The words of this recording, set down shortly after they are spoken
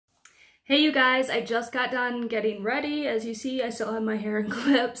Hey you guys, I just got done getting ready. As you see, I still have my hair in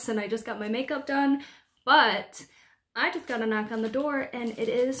clips and I just got my makeup done, but I just got a knock on the door and it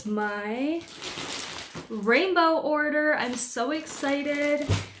is my rainbow order. I'm so excited.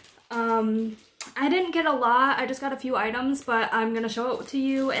 I didn't get a lot, I just got a few items, but I'm gonna show it to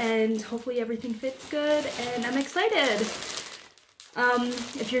you and hopefully everything fits good and I'm excited.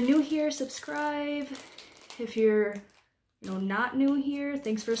 If you're new here, subscribe. If you're not new here,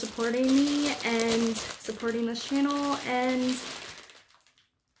 thanks for supporting me and supporting this channel, and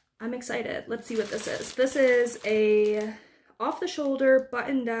I'm excited. Let's see what this is. This is a off-the-shoulder,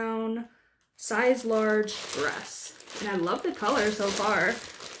 button-down, size large dress, and I love the color so far.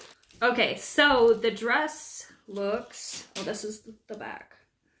 Okay, so the dress looks, oh, this is the back.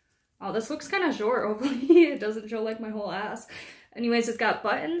 Oh, this looks kind of short, hopefully it doesn't show like my whole ass. Anyways, it's got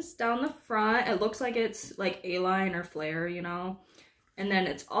buttons down the front. It looks like it's like A-line or flare, you know? And then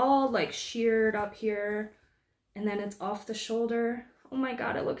it's all like sheared up here. And then it's off the shoulder. Oh my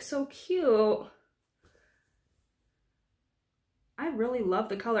god, it looks so cute. I really love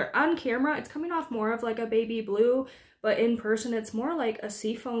the color. On camera, it's coming off more of like a baby blue, but in person, it's more like a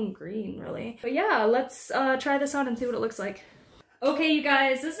seafoam green, really. But yeah, let's try this on and see what it looks like. Okay, you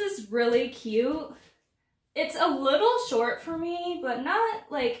guys, this is really cute. It's a little short for me, but not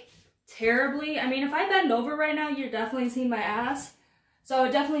like terribly. I mean, if I bend over right now, you're definitely seeing my ass. So I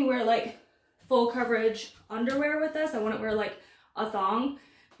would definitely wear like full coverage underwear with this. I wouldn't wear like a thong,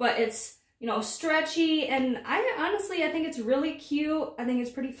 but it's, you know, stretchy. And I think it's really cute. I think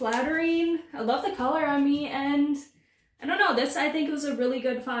it's pretty flattering. I love the color on me. And I don't know, this I think was a really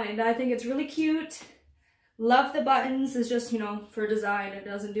good find. I think it's really cute. Love the buttons. It's just, you know, for design, it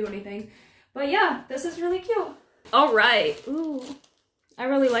doesn't do anything. But yeah, this is really cute. All right. Ooh, I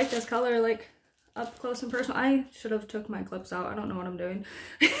really like this color, like up close and personal. I should have took my clips out. I don't know what I'm doing.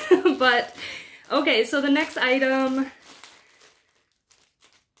 But okay, so the next item,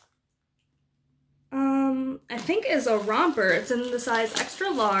 I think is a romper. It's in the size extra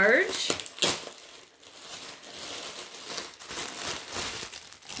large.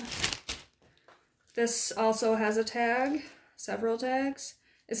 This also has a tag, several tags.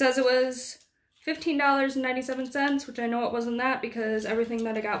 It says it was $15.97, which I know it wasn't that because everything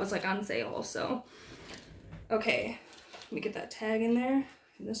that I got was like on sale, so. Okay, let me get that tag in there,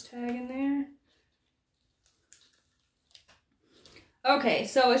 and this tag in there. Okay,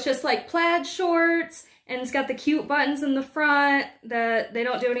 so it's just like plaid shorts, and it's got the cute buttons in the front that they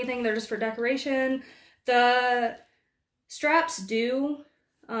don't do anything, they're just for decoration. The straps do,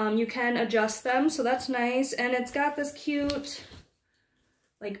 you can adjust them, so that's nice, and it's got this cute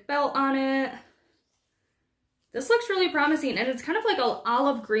like belt on it. This looks really promising, and it's kind of like an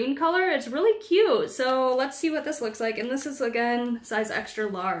olive green color. It's really cute. So let's see what this looks like. And this is, again, size extra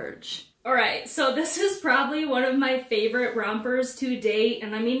large. All right, so this is probably one of my favorite rompers to date.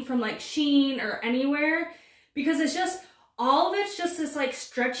 And I mean from like Shein or anywhere, because it's just, all of it's just this like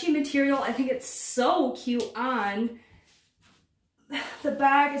stretchy material. I think it's so cute on. The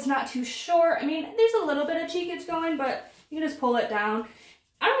bag is not too short. I mean, there's a little bit of cheekage going, but you can just pull it down.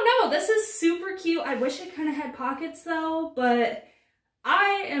 I don't know, this is super cute. I wish it kind of had pockets though, but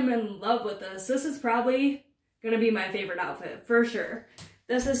I am in love with this. This is probably gonna be my favorite outfit, for sure.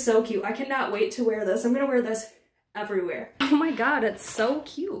 This is so cute. I cannot wait to wear this. I'm gonna wear this everywhere. Oh my god, it's so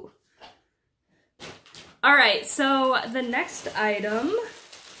cute. All right, so the next item,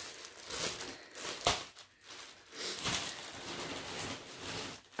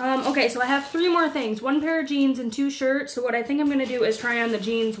 okay, so I have 3 more things. 1 pair of jeans and 2 shirts. So what I think I'm going to do is try on the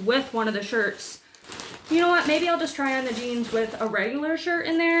jeans with one of the shirts. You know what? Maybe I'll just try on the jeans with a regular shirt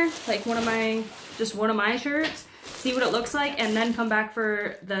in there. Like just one of my shirts. See what it looks like and then come back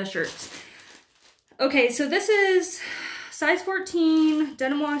for the shirts. Okay, so this is size 14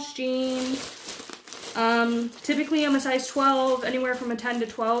 denim wash jeans. Typically I'm a size 12, anywhere from a 10 to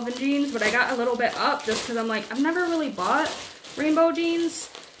 12 in jeans. But I got a little bit up just because I'm like, I've never really bought rainbow jeans.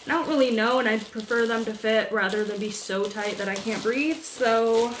 I don't really know, and I prefer them to fit rather than be so tight that I can't breathe.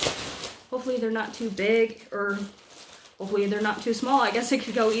 So hopefully they're not too big, or hopefully they're not too small. I guess it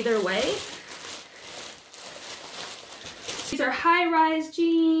could go either way. These are high-rise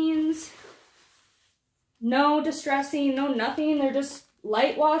jeans. No distressing, no nothing. They're just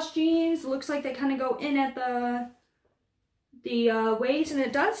light wash jeans. It looks like they kind of go in at the waist, and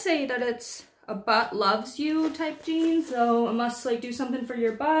it does say that it's a butt loves you type jeans, so it must like do something for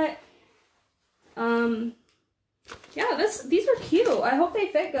your butt. Yeah, these are cute. I hope they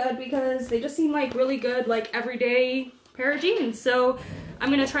fit good because they just seem like really good, like everyday pair of jeans. So I'm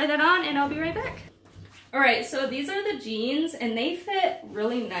gonna try that on and I'll be right back. All right, so these are the jeans and they fit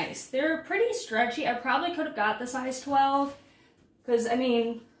really nice. They're pretty stretchy. I probably could have got the size 12 because, I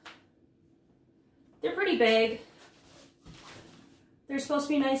mean, they're pretty big. They're supposed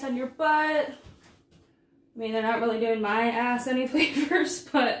to be nice on your butt. I mean, they're not really doing my ass any favors,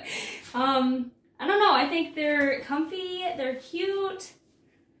 but I don't know. I think they're comfy, they're cute,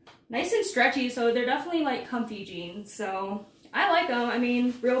 nice and stretchy, so they're definitely like comfy jeans. So I like them. I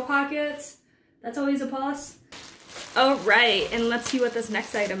mean, real pockets, that's always a plus. All right, and let's see what this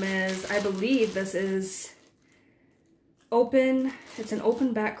next item is. I believe this is open. It's an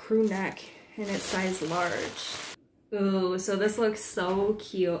open back crew neck and it's size large. Ooh, so this looks so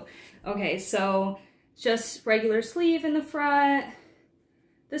cute. Okay, so just regular sleeve in the front.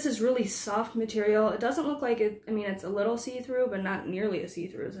 This is really soft material. It doesn't look like it, I mean, it's a little see-through, but not nearly as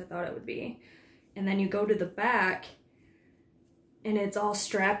see-through as I thought it would be. And then you go to the back and it's all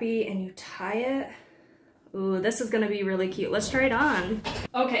strappy and you tie it. Ooh, this is gonna be really cute. Let's try it on.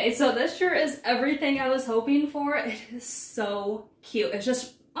 Okay, so this shirt is everything I was hoping for. It is so cute. It's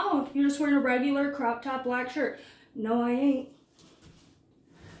just, oh, you're just wearing a regular crop top black shirt. No, I ain't.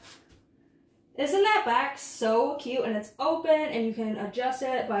 Isn't that back so cute? And it's open and you can adjust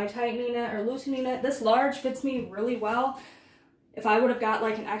it by tightening it or loosening it. This large fits me really well. If I would have got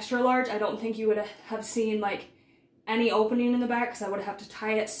like an extra large, I don't think you would have seen like any opening in the back because I would have to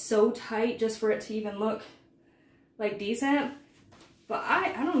tie it so tight just for it to even look like decent. But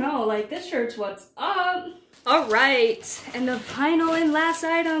I don't know, like this shirt's what's up. All right, and the final and last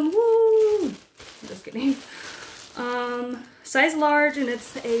item, woo! I'm just kidding. Size large, and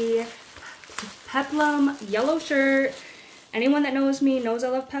it's a peplum yellow shirt. Anyone that knows me knows I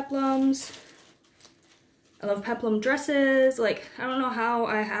love peplums. I love peplum dresses. Like, I don't know how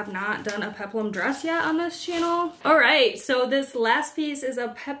I have not done a peplum dress yet on this channel. All right, so this last piece is a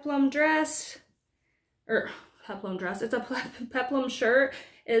peplum dress, or peplum dress. It's a peplum shirt.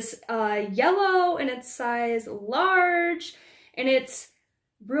 It's yellow and it's size large, and it's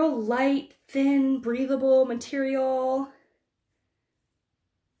real light, thin, breathable material.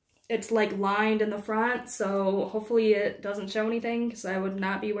 It's like lined in the front, so hopefully it doesn't show anything because I would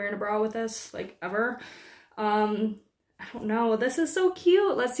not be wearing a bra with this, like, ever. I don't know. This is so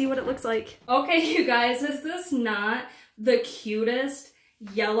cute. Let's see what it looks like. Okay, you guys, is this not the cutest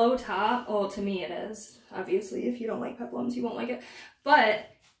yellow top? Oh, to me it is. Obviously, if you don't like peplums, you won't like it. But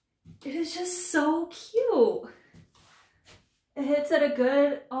it is just so cute. It hits at a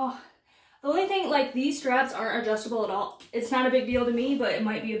good, oh. The only thing, like, these straps aren't adjustable at all. It's not a big deal to me, but it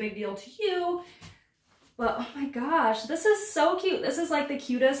might be a big deal to you. But, oh my gosh, this is so cute. This is, like, the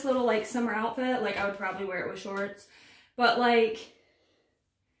cutest little, like, summer outfit. Like, I would probably wear it with shorts. But, like,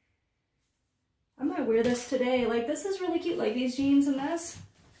 I might wear this today. Like, this is really cute. Like, these jeans and this.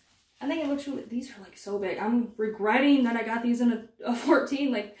 I think it looks really, these are, like, so big. I'm regretting that I got these in a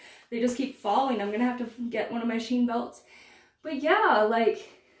 14. Like, they just keep falling. I'm going to have to get one of my Shein belts. But, yeah, like,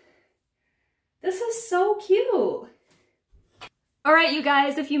 this is so cute. All right, you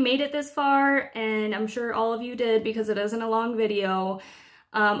guys, if you made it this far, and I'm sure all of you did because it isn't a long video,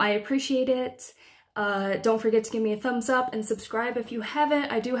 I appreciate it. Don't forget to give me a thumbs up and subscribe if you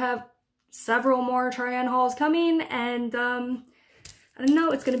haven't. I do have several more try-on hauls coming, and I don't know,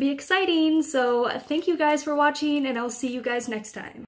 it's gonna be exciting. So thank you guys for watching, and I'll see you guys next time.